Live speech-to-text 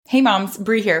Hey moms,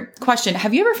 Bree here. Question,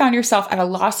 have you ever found yourself at a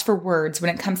loss for words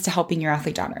when it comes to helping your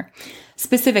athlete daughter?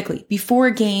 Specifically, before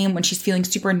a game when she's feeling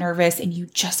super nervous and you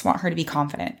just want her to be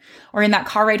confident, or in that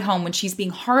car ride home when she's being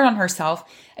hard on herself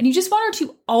and you just want her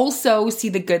to also see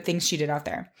the good things she did out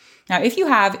there. Now, if you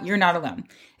have, you're not alone.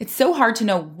 It's so hard to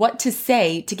know what to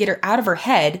say to get her out of her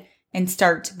head and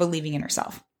start believing in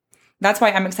herself. That's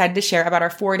why I'm excited to share about our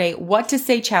 4-day What to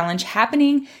Say challenge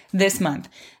happening this month.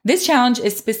 This challenge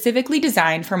is specifically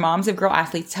designed for moms of girl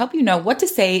athletes to help you know what to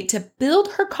say to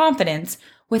build her confidence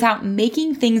without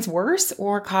making things worse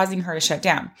or causing her to shut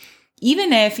down.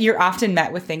 Even if you're often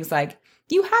met with things like,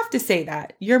 you have to say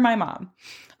that, you're my mom.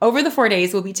 Over the 4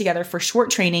 days, we'll be together for short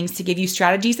trainings to give you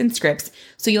strategies and scripts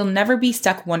so you'll never be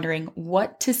stuck wondering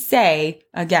what to say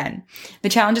again. The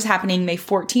challenge is happening May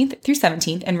 14th through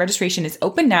 17th, and registration is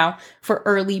open now for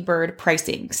early bird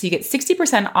pricing. So you get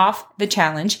 60% off the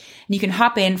challenge, and you can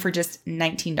hop in for just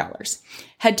 $19.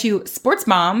 Head to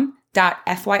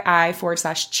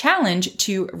sportsmom.fyi/challenge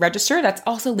to register. That's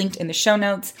also linked in the show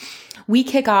notes. We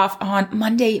kick off on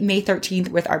Monday, May 13th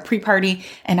with our pre-party,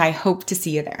 and I hope to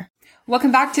see you there.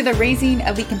 Welcome back to the Raising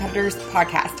Elite Competitors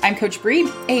podcast. I'm Coach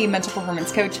Bree, a mental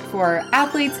performance coach for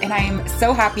athletes, and I am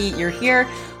so happy you're here.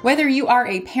 Whether you are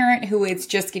a parent who is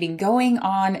just getting going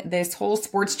on this whole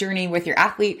sports journey with your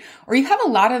athlete, or you have a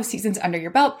lot of seasons under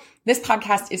your belt, this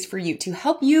podcast is for you to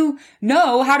help you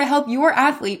know how to help your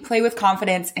athlete play with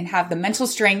confidence and have the mental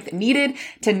strength needed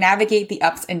to navigate the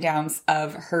ups and downs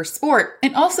of her sport,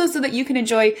 and also so that you can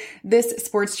enjoy this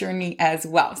sports journey as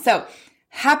well. So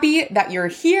happy that you're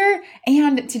here.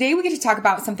 And today we get to talk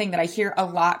about something that I hear a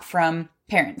lot from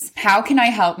parents. How can I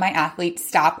help my athlete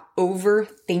stop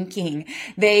overthinking?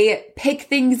 They pick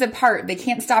things apart. They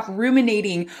can't stop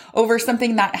ruminating over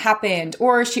something that happened,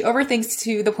 or she overthinks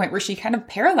to the point where she kind of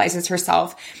paralyzes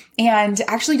herself and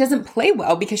actually doesn't play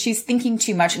well because she's thinking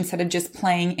too much instead of just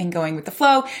playing and going with the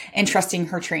flow and trusting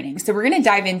her training. So we're going to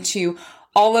dive into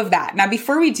all of that. Now,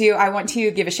 before we do, I want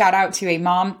to give a shout out to a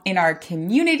mom in our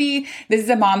community. This is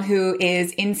a mom who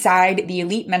is inside the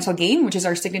Elite Mental Game, which is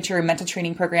our signature mental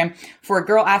training program for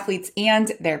girl athletes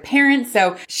and their parents.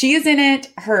 So she is in it.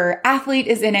 Her athlete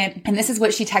is in it. And this is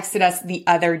what she texted us the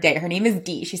other day. Her name is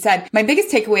Dee. She said, my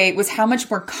biggest takeaway was how much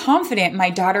more confident my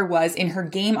daughter was in her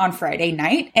game on Friday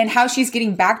night and how she's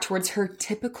getting back towards her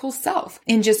typical self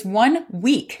in just 1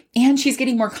 week. And she's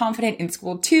getting more confident in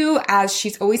school too, as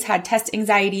she's always had test anxiety.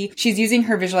 She's using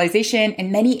her visualization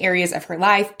in many areas of her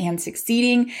life and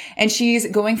succeeding. And she's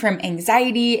going from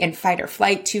anxiety and fight or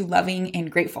flight to loving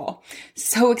and grateful.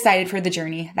 So excited for the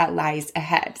journey that lies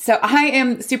ahead. So I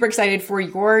am super excited for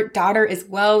your daughter as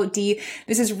well, Dee.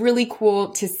 This is really cool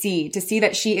to see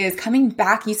that she is coming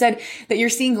back. You said that you're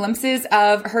seeing glimpses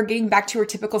of her getting back to her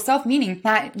typical self, meaning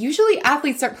that usually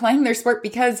athletes start playing their sport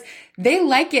because they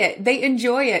like it, they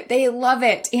enjoy it, they love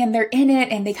it, and they're in it,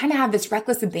 and they kind of have this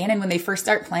reckless abandon when they first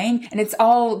start playing, and it's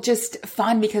all just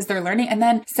fun because they're learning. And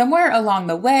then somewhere along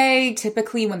the way,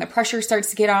 typically when the pressure starts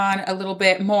to get on, a little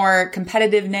bit more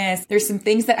competitiveness, there's some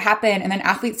things that happen, and then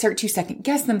athletes start to second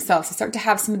guess themselves. They start to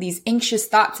have some of these anxious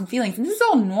thoughts and feelings, and this is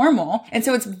all normal. And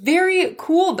so it's very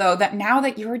cool though that now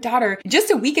that your daughter, just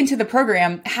a week into the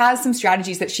program, has some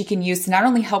strategies that she can use to not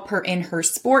only help her in her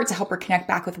sport, to help her connect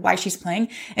back with why she's playing,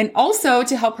 and also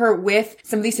to help her with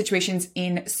some of these situations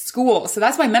in school. So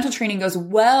that's why mental training goes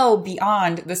well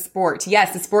beyond the sport.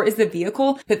 Yes, the sport is the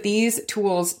vehicle, but these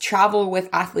tools travel with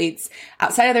athletes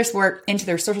outside of their sport into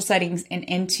their social settings and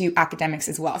into academics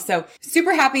as well. So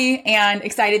super happy and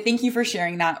excited. Thank you for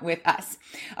sharing that with us.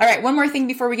 All right, one more thing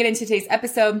before we get into today's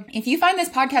episode. If you find this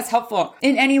podcast helpful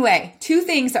in any way, 2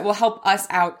 things that will help us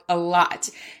out a lot.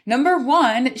 Number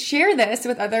 1, share this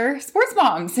with other sports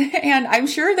moms. And I'm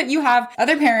sure that you have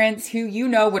other parents who you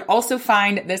know would also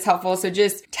find this helpful. So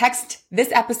just text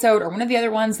this episode or one of the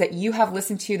other ones that you have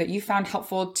listened to that you found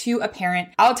helpful to a parent.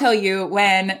 I'll tell you,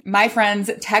 when my friends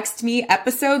text me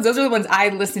episodes, those are the ones I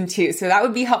listen to. So that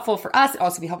would be helpful for us. It'd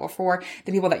also be helpful for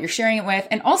the people that you're sharing it with.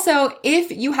 And also,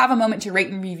 if you have a moment to rate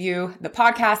and review the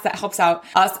podcast, that helps out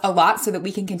us a lot so that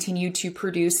we can continue to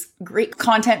produce great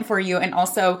content for you and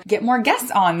also get more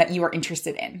guests on that you are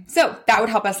interested in. So that would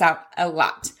help us out a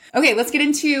lot. Okay, let's get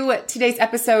into today's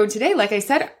episode. Today, like I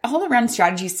said, all around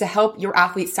strategies to help your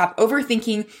athlete stop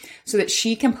overthinking so that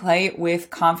she can play with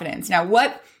confidence. Now,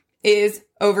 what is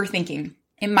overthinking?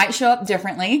 It might show up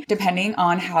differently depending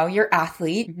on how your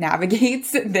athlete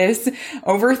navigates this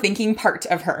overthinking part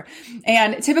of her.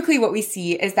 And typically what we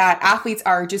see is that athletes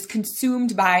are just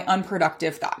consumed by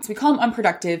unproductive thoughts. We call them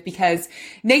unproductive because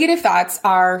negative thoughts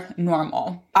are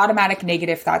normal. Automatic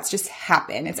negative thoughts just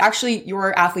happen. It's actually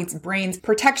your athlete's brain's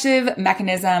protective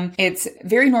mechanism. It's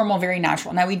very normal, very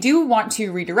natural. Now we do want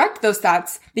to redirect those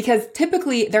thoughts because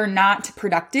typically they're not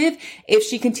productive if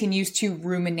she continues to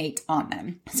ruminate on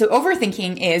them. So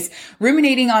overthinking is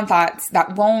ruminating on thoughts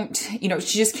that won't,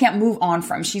 she just can't move on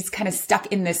from. She's kind of stuck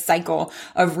in this cycle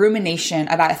of rumination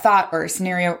about a thought or a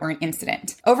scenario or an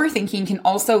incident. Overthinking can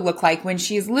also look like when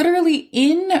she's literally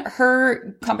in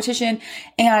her competition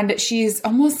and she's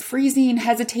almost freezing,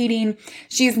 hesitating.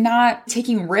 She's not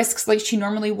taking risks like she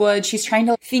normally would. She's trying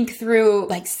to think through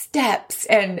like steps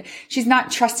and she's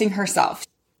not trusting herself.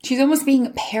 She's almost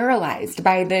being paralyzed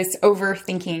by this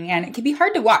overthinking, and it can be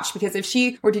hard to watch because if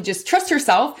she were to just trust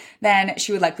herself, then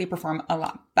she would likely perform a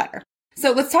lot better.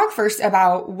 So let's talk first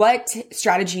about what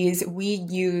strategies we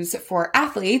use for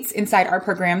athletes inside our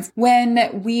programs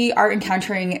when we are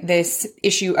encountering this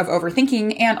issue of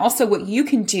overthinking, and also what you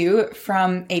can do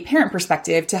from a parent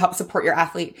perspective to help support your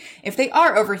athlete if they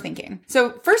are overthinking.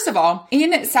 So first of all,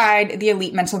 inside the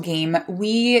elite mental game,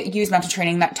 we use mental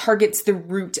training that targets the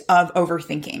root of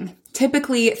overthinking.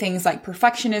 Typically things like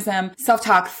perfectionism,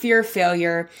 self-talk, fear of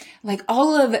failure, like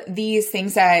all of these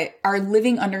things that are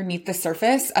living underneath the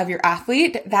surface of your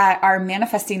athlete that are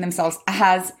manifesting themselves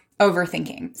as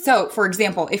overthinking. So for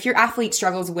example, if your athlete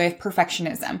struggles with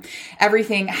perfectionism,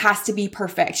 everything has to be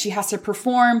perfect. She has to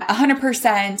perform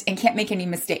 100% and can't make any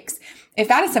mistakes. If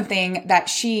that is something that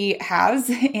she has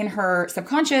in her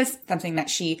subconscious, something that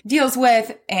she deals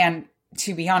with, and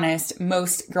to be honest,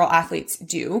 most girl athletes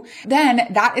do, then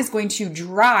that is going to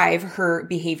drive her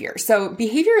behavior. So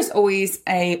behavior is always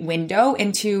a window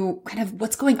into kind of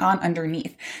what's going on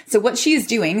underneath. So what she is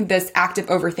doing, this act of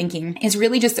overthinking, is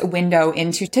really just a window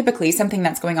into typically something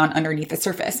that's going on underneath the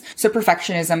surface. So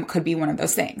perfectionism could be one of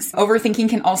those things. Overthinking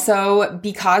can also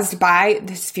be caused by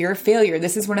this fear of failure.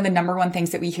 This is one of the number one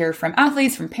things that we hear from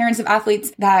athletes, from parents of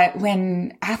athletes, that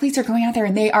when athletes are going out there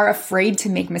and they are afraid to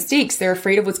make mistakes, they're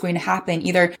afraid of what's going to happen,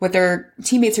 either what their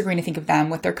teammates are going to think of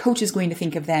them, what their coach is going to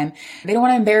think of them. They don't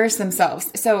want to embarrass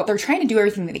themselves. So they're trying to do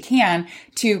everything that they can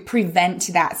to prevent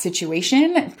that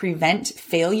situation, prevent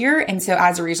failure. And so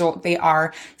as a result, they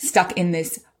are stuck in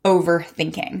this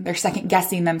overthinking. They're second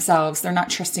guessing themselves. They're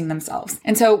not trusting themselves.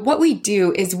 And so what we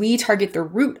do is we target the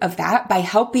root of that by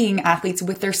helping athletes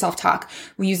with their self-talk.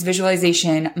 We use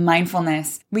visualization,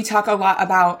 mindfulness. We talk a lot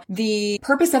about the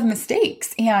purpose of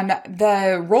mistakes and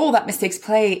the role that mistakes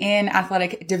play in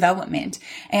athletic development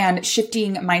and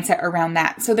shifting mindset around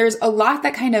that. So there's a lot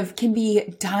that kind of can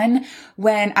be done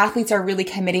when athletes are really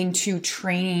committing to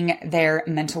training their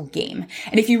mental game.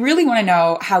 And if you really want to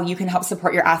know how you can help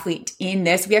support your athlete in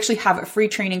this, we actually have a free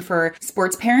training for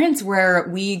sports parents where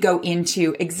we go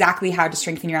into exactly how to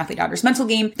strengthen your athlete daughter's mental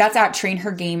game. That's at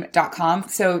trainhergame.com.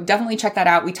 So definitely check that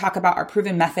out. We talk about our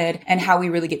proven method and how we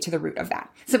really get to the root of that.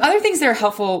 Some other things that are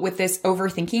helpful with this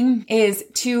overthinking is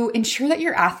to ensure that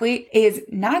your athlete is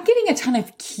not getting a ton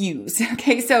of cues.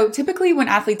 Okay. So typically when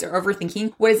athletes are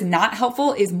overthinking, what is not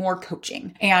helpful is more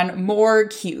coaching and more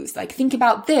cues. Like think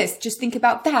about this, just think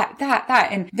about that.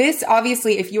 And this,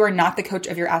 obviously, if you are not the coach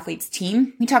of your athlete's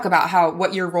team, we talk about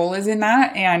what your role is in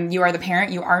that, and you are the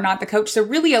parent, you are not the coach. So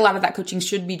really a lot of that coaching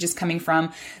should be just coming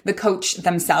from the coach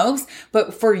themselves.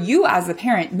 But for you as the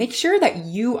parent, make sure that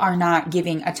you are not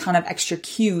giving a ton of extra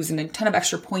cues and a ton of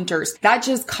extra pointers. That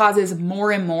just causes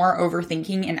more and more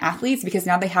overthinking in athletes because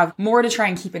now they have more to try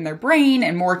and keep in their brain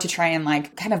and more to try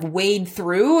and kind of wade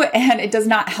through. And it does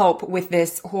not help with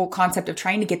this whole concept of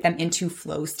trying to get them into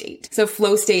flow state. So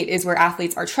flow state is where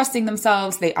athletes are trusting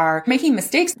themselves. They are making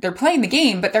mistakes. They're playing the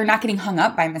game, but they're not getting hung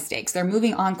up by mistakes. They're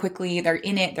moving on quickly. They're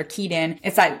in it. They're keyed in.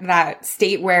 It's that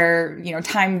state where,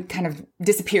 time kind of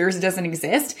disappears. It doesn't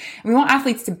exist. And we want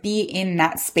athletes to be in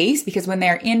that space because when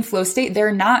they're in flow state,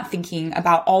 they're not thinking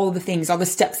about all of the things, all the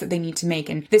steps that they need to make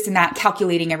and this and that,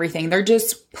 calculating everything. They're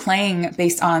just playing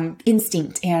based on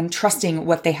instinct and trusting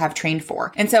what they have trained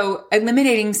for. And so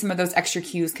eliminating some of those extra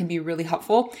cues can be really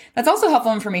helpful. That's also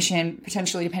helpful information,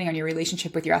 potentially depending on your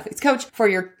relationship with your athlete's coach, for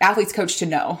your athlete's coach to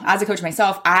know. As a coach myself,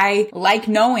 myself, I like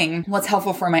knowing what's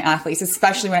helpful for my athletes,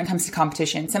 especially when it comes to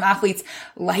competition. Some athletes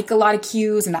like a lot of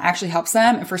cues and that actually helps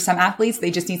them. And for some athletes, they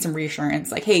just need some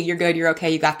reassurance like, hey, you're good, you're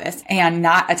okay, you got this, and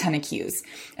not a ton of cues.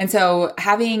 And so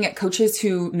having coaches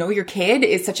who know your kid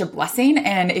is such a blessing.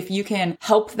 And if you can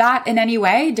help that in any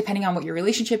way, depending on what your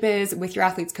relationship is with your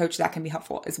athlete's coach, that can be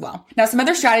helpful as well. Now, some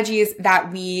other strategies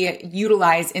that we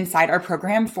utilize inside our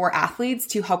program for athletes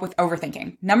to help with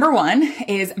overthinking. Number one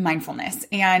is mindfulness.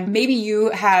 And maybe you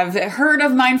have heard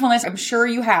of mindfulness. I'm sure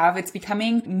you have. It's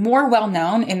becoming more well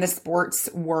known in the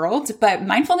sports world, but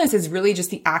mindfulness is really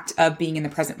just the act of being in the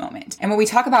present moment. And when we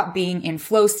talk about being in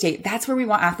flow state, that's where we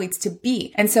want athletes to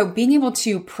be. And so being able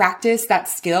to practice that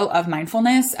skill of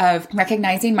mindfulness, of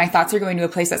recognizing my thoughts are going to a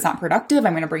place that's not productive,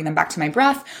 I'm going to bring them back to my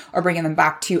breath, or bringing them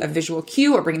back to a visual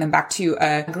cue, or bringing them back to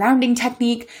a grounding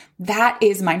technique. That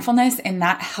is mindfulness, and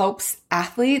that helps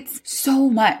athletes so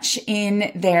much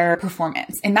in their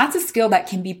performance. And that's a skill that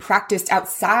can be practiced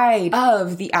outside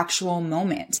of the actual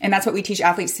moment. And that's what we teach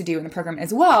athletes to do in the program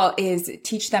as well, is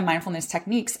teach them mindfulness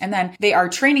techniques. And then they are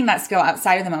training that skill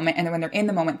outside of the moment. And then when they're in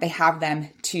the moment, they have them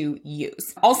to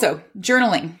use. Also,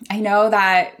 journaling. I know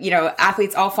that,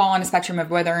 athletes all fall on a spectrum of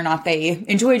whether or not they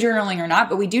enjoy journaling or not,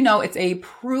 but we do know it's a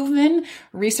proven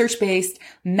research-based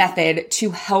method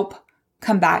to help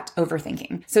combat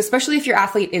overthinking. So especially if your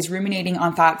athlete is ruminating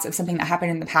on thoughts of something that happened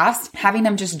in the past, having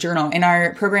them just journal. In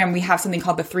our program, we have something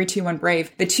called the 3-2-1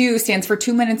 Brave. The 2 stands for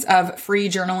 2 minutes of free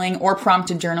journaling or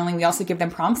prompted journaling. We also give them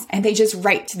prompts and they just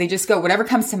write. They just go, whatever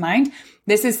comes to mind.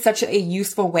 This is such a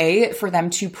useful way for them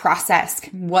to process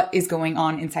what is going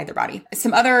on inside their body.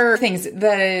 Some other things,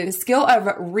 the skill of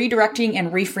redirecting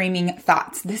and reframing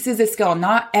thoughts. This is a skill.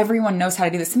 Not everyone knows how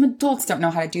to do this. Some adults don't know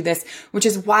how to do this, which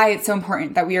is why it's so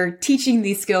important that we are teaching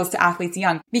these skills to athletes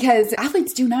young, because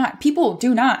people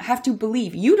do not have to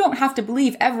believe. You don't have to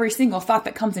believe every single thought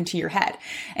that comes into your head.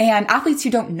 And athletes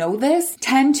who don't know this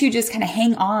tend to just kind of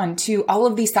hang on to all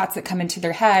of these thoughts that come into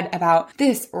their head about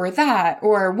this or that,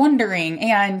 or wondering.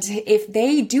 And if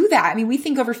they do that, we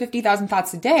think over 50,000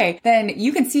 thoughts a day, then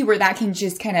you can see where that can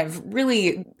just kind of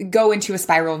really go into a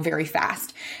spiral very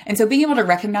fast. And so being able to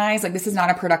recognize, like, this is not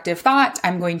a productive thought.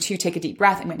 I'm going to take a deep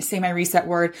breath. I'm going to say my reset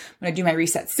word. I'm going to do my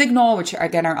reset signal, which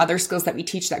again are other skills that we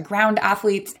teach that ground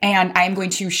athletes. And I'm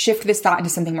going to shift this thought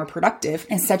into something more productive,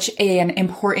 and such an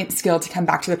important skill to come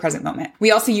back to the present moment.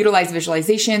 We also utilize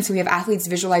visualization. So we have athletes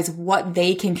visualize what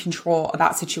they can control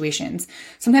about situations.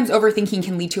 Sometimes overthinking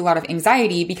can lead to a lot of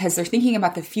anxiety because they're thinking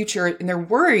about the future and they're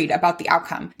worried about the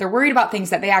outcome. They're worried about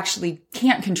things that they actually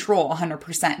can't control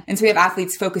 100%. And so we have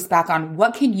athletes focus back on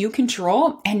what can you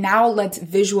control? And now let's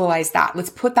visualize that. Let's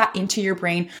put that into your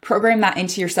brain, program that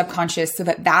into your subconscious so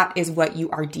that that is what you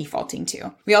are defaulting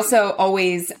to. We also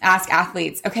always ask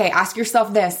athletes, okay, ask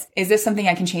yourself this, is this something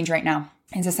I can change right now?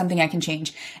 Is this something I can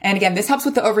change? And again, this helps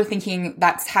with the overthinking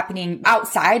that's happening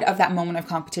outside of that moment of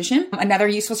competition. Another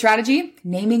useful strategy,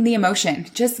 naming the emotion.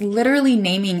 Just literally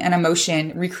naming an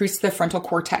emotion recruits the frontal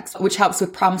cortex, which helps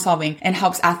with problem solving and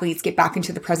helps athletes get back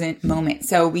into the present moment.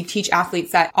 So we teach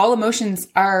athletes that all emotions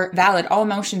are valid, all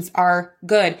emotions are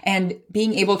good, and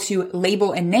being able to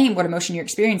label and name what emotion you're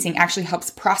experiencing actually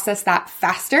helps process that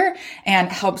faster and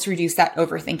helps reduce that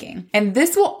overthinking. And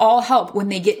this will all help when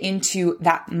they get into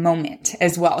that moment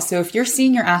as well. So if you're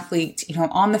seeing your athlete,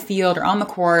 on the field or on the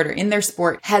court or in their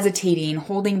sport, hesitating,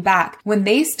 holding back, when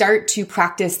they start to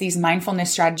practice these mindfulness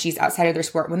strategies outside of their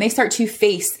sport, when they start to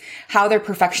face how their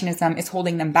perfectionism is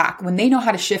holding them back, when they know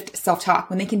how to shift self-talk,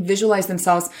 when they can visualize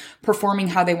themselves performing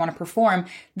how they want to perform,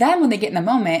 then when they get in the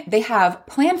moment, they have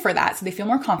planned for that. So they feel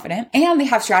more confident and they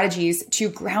have strategies to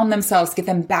ground themselves, get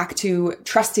them back to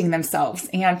trusting themselves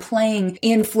and playing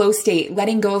in flow state,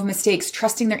 letting go of mistakes,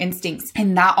 trusting their instincts.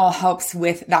 And that all helps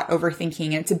with that overthinking.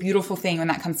 And it's a beautiful thing when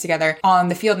that comes together on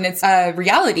the field. And it's a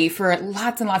reality for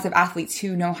lots and lots of athletes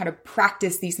who know how to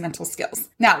practice these mental skills.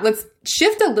 Now let's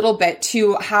shift a little bit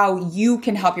to how you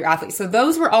can help your athletes. So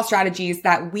those were all strategies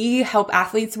that we help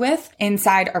athletes with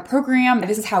inside our program.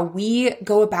 This is how we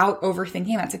go about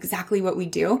overthinking. That's exactly what we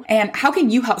do. And how can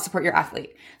you help support your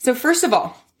athlete? So first of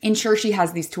all, ensure she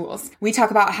has these tools. We talk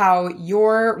about how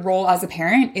your role as a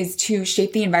parent is to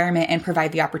shape the environment and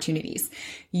provide the opportunities.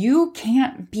 You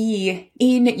can't be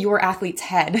in your athlete's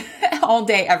head all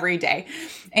day, every day.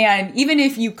 And even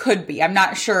if you could be, I'm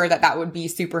not sure that that would be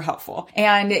super helpful.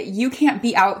 And you can't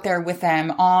be out there with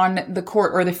them on the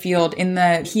court or the field in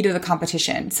the heat of the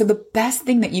competition. So the best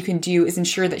thing that you can do is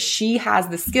ensure that she has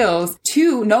the skills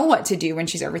to know what to do when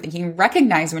she's overthinking,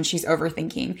 recognize when she's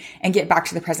overthinking, and get back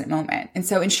to the present moment. And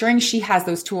so ensuring she has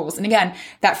those tools. And again,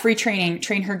 that free training,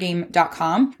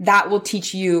 trainhergame.com, that will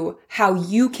teach you how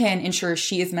you can ensure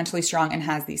she is mentally strong and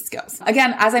has these skills.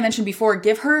 Again, as I mentioned before,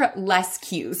 give her less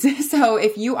cues. So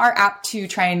if you are apt to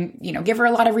try and, give her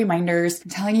a lot of reminders, I'm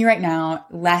telling you right now,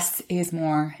 less is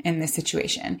more in this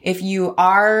situation. If you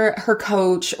are her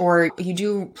coach or you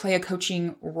do play a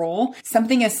coaching role,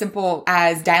 something as simple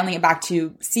as dialing it back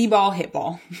to see ball, hit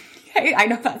ball. I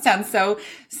know that sounds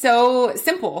so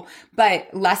simple, but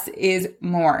less is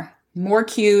more. More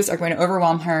cues are going to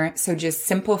overwhelm her. So just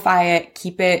simplify it,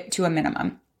 keep it to a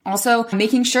minimum. Also,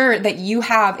 making sure that you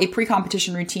have a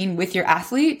pre-competition routine with your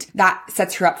athlete that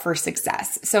sets her up for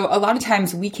success. So a lot of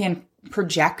times we can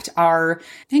project our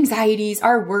anxieties,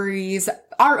 our worries,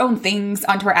 our own things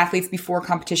onto our athletes before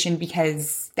competition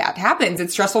because that happens.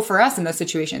 It's stressful for us in those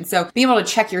situations. So being able to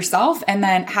check yourself and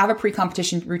then have a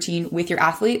pre-competition routine with your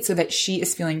athlete so that she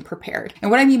is feeling prepared. And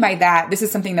what I mean by that, this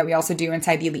is something that we also do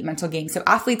inside the Elite Mental Game. So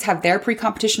athletes have their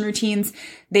pre-competition routines.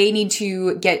 They need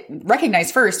to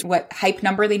recognize first what hype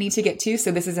number they need to get to.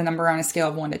 So this is a number on a scale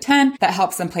of 1 to 10 that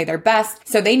helps them play their best.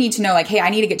 So they need to know hey,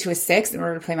 I need to get to a 6 in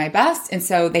order to play my best. And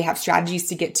so they have strategies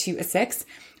to get to a 6.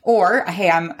 Or,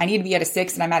 hey, I need to be at a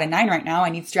 6 and I'm at a 9 right now.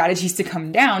 I need strategies to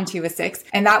come down to a 6.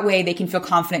 And that way they can feel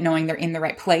confident knowing they're in the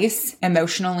right place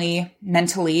emotionally,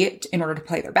 mentally in order to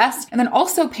play their best. And then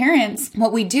also parents,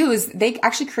 what we do is they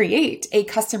actually create a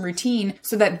custom routine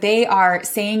so that they are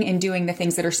saying and doing the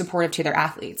things that are supportive to their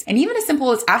athletes. And even as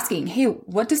simple as asking, hey,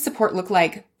 what does support look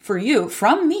like for you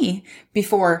from me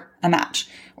before a match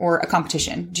or a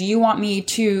competition? Do you want me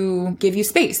to give you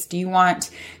space? Do you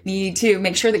want me to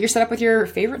make sure that you're set up with your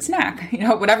favorite snack?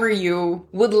 Whatever you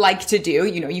would like to do,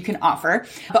 you can offer,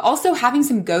 but also having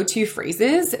some go-to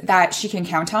phrases that she can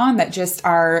count on that just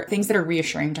are things that are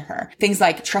reassuring to her. Things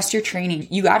like, trust your training.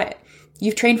 You got it.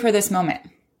 You've trained for this moment.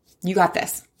 You got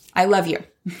this. I love you.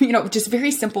 Just very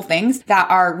simple things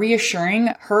that are reassuring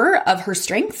her of her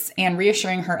strengths and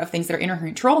reassuring her of things that are in her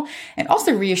control and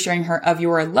also reassuring her of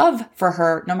your love for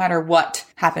her no matter what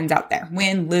happens out there.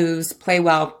 Win, lose, play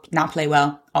well, not play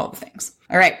well, all of the things.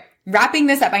 All right. Wrapping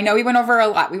this up, I know we went over a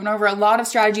lot. We went over a lot of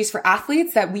strategies for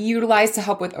athletes that we utilize to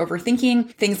help with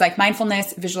overthinking, things like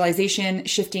mindfulness, visualization,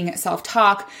 shifting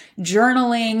self-talk,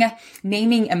 journaling,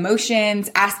 naming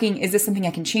emotions, asking, is this something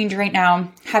I can change right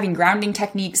now? Having grounding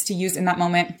techniques to use in that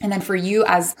moment. And then for you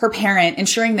as her parent,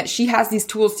 ensuring that she has these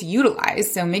tools to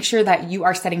utilize. So make sure that you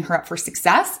are setting her up for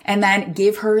success and then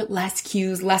give her less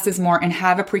cues, less is more, and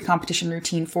have a pre-competition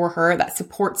routine for her that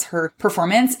supports her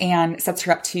performance and sets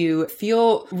her up to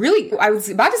feel really, I was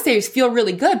about to say feel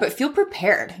really good, but feel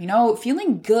prepared.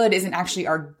 Feeling good isn't actually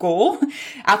our goal.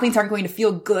 Athletes aren't going to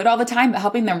feel good all the time, but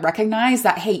helping them recognize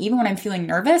that, hey, even when I'm feeling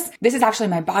nervous, this is actually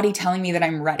my body telling me that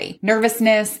I'm ready.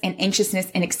 Nervousness and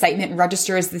anxiousness and excitement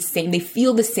register as the same. They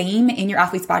feel the same in your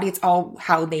athlete's body. It's all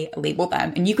how they label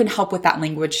them. And you can help with that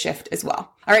language shift as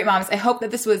well. All right, moms, I hope that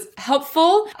this was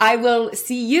helpful. I will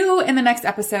see you in the next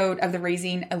episode of the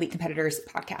Raising Elite Competitors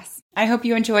podcast. I hope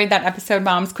you enjoyed that episode,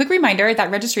 moms. Quick reminder that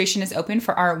registration is open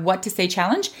for our What to Say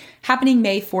Challenge happening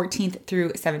May 14th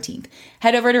through 17th.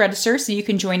 Head over to register so you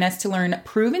can join us to learn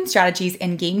proven strategies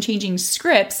and game-changing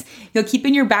scripts you'll keep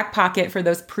in your back pocket for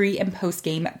those pre- and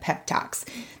post-game pep talks.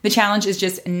 The challenge is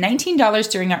just $19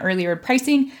 during our earlier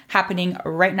pricing happening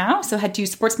right now. So head to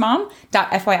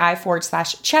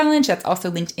sportsmom.fyi/challenge. That's also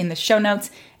linked in the show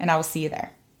notes, and I will see you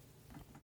there.